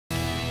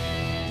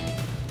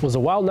Was a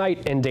wild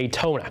night in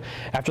Daytona.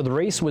 After the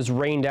race was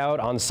rained out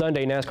on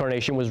Sunday, NASCAR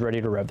Nation was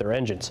ready to rev their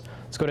engines.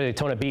 Let's go to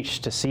Daytona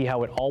Beach to see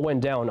how it all went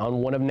down on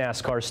one of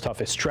NASCAR's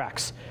toughest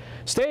tracks.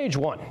 Stage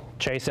 1,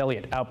 Chase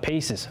Elliott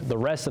outpaces the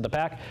rest of the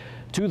pack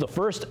to the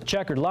first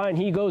checkered line.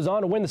 He goes on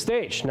to win the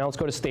stage. Now let's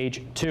go to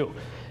Stage 2.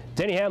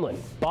 Denny Hamlin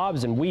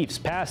bobs and weaves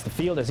past the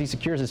field as he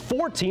secures his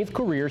 14th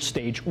career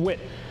stage win.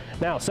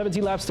 Now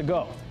 17 laps to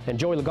go, and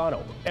Joey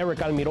Logano, Eric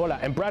Almirola,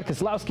 and Brad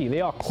Keselowski,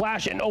 they all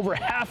clash, and over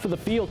half of the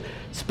field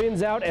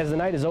spins out as the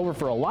night is over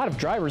for a lot of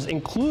drivers,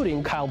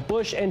 including Kyle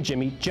Busch and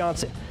Jimmy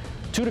Johnson.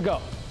 2 to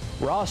go.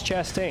 Ross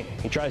Chastain,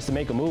 he tries to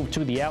make a move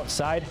to the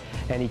outside,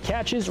 and he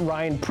catches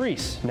Ryan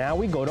Preece. Now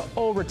we go to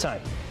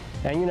overtime,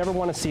 and you never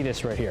want to see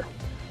this right here.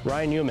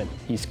 Ryan Newman,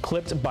 he's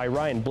clipped by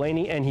Ryan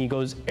Blaney, and he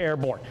goes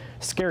airborne.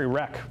 Scary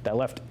wreck that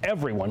left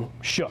everyone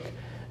shook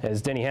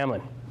as Denny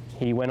Hamlin,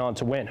 he went on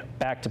to win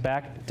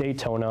back-to-back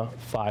Daytona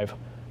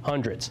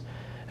 500s.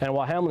 And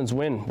while Hamlin's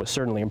win was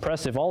certainly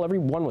impressive, all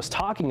everyone was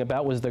talking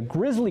about was the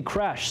grisly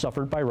crash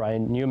suffered by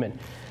Ryan Newman.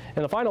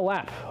 In the final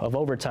lap of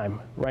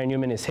overtime, Ryan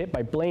Newman is hit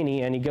by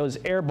Blaney and he goes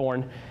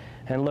airborne.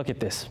 And look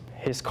at this.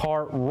 His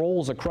car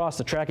rolls across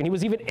the track and he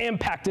was even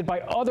impacted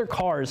by other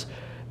cars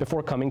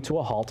before coming to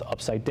a halt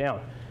upside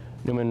down.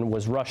 Newman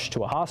was rushed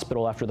to a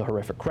hospital after the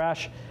horrific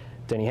crash.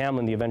 Denny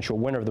Hamlin, the eventual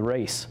winner of the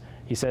race,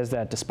 he says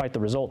that despite the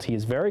result, he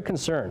is very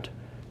concerned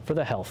for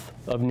the health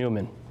of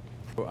Newman.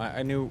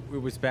 I knew it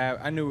was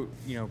bad. I knew,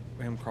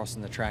 him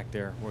crossing the track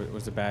there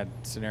was a bad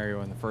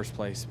scenario in the first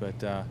place.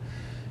 But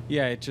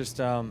yeah, it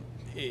just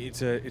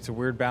it's a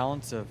weird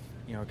balance of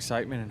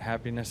excitement and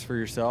happiness for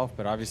yourself,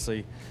 but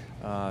obviously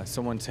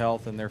someone's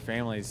health and their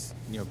families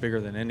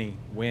bigger than any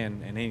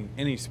win in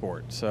any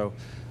sport. So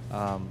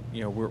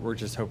we're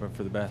just hoping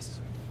for the best.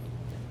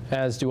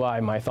 As do I.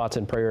 My thoughts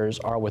and prayers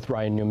are with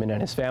Ryan Newman and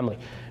his family.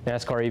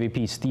 NASCAR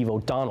AVP Steve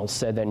O'Donnell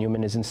said that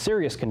Newman is in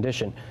serious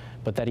condition,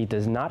 but that he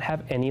does not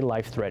have any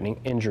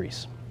life-threatening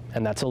injuries.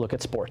 And that's a look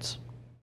at sports.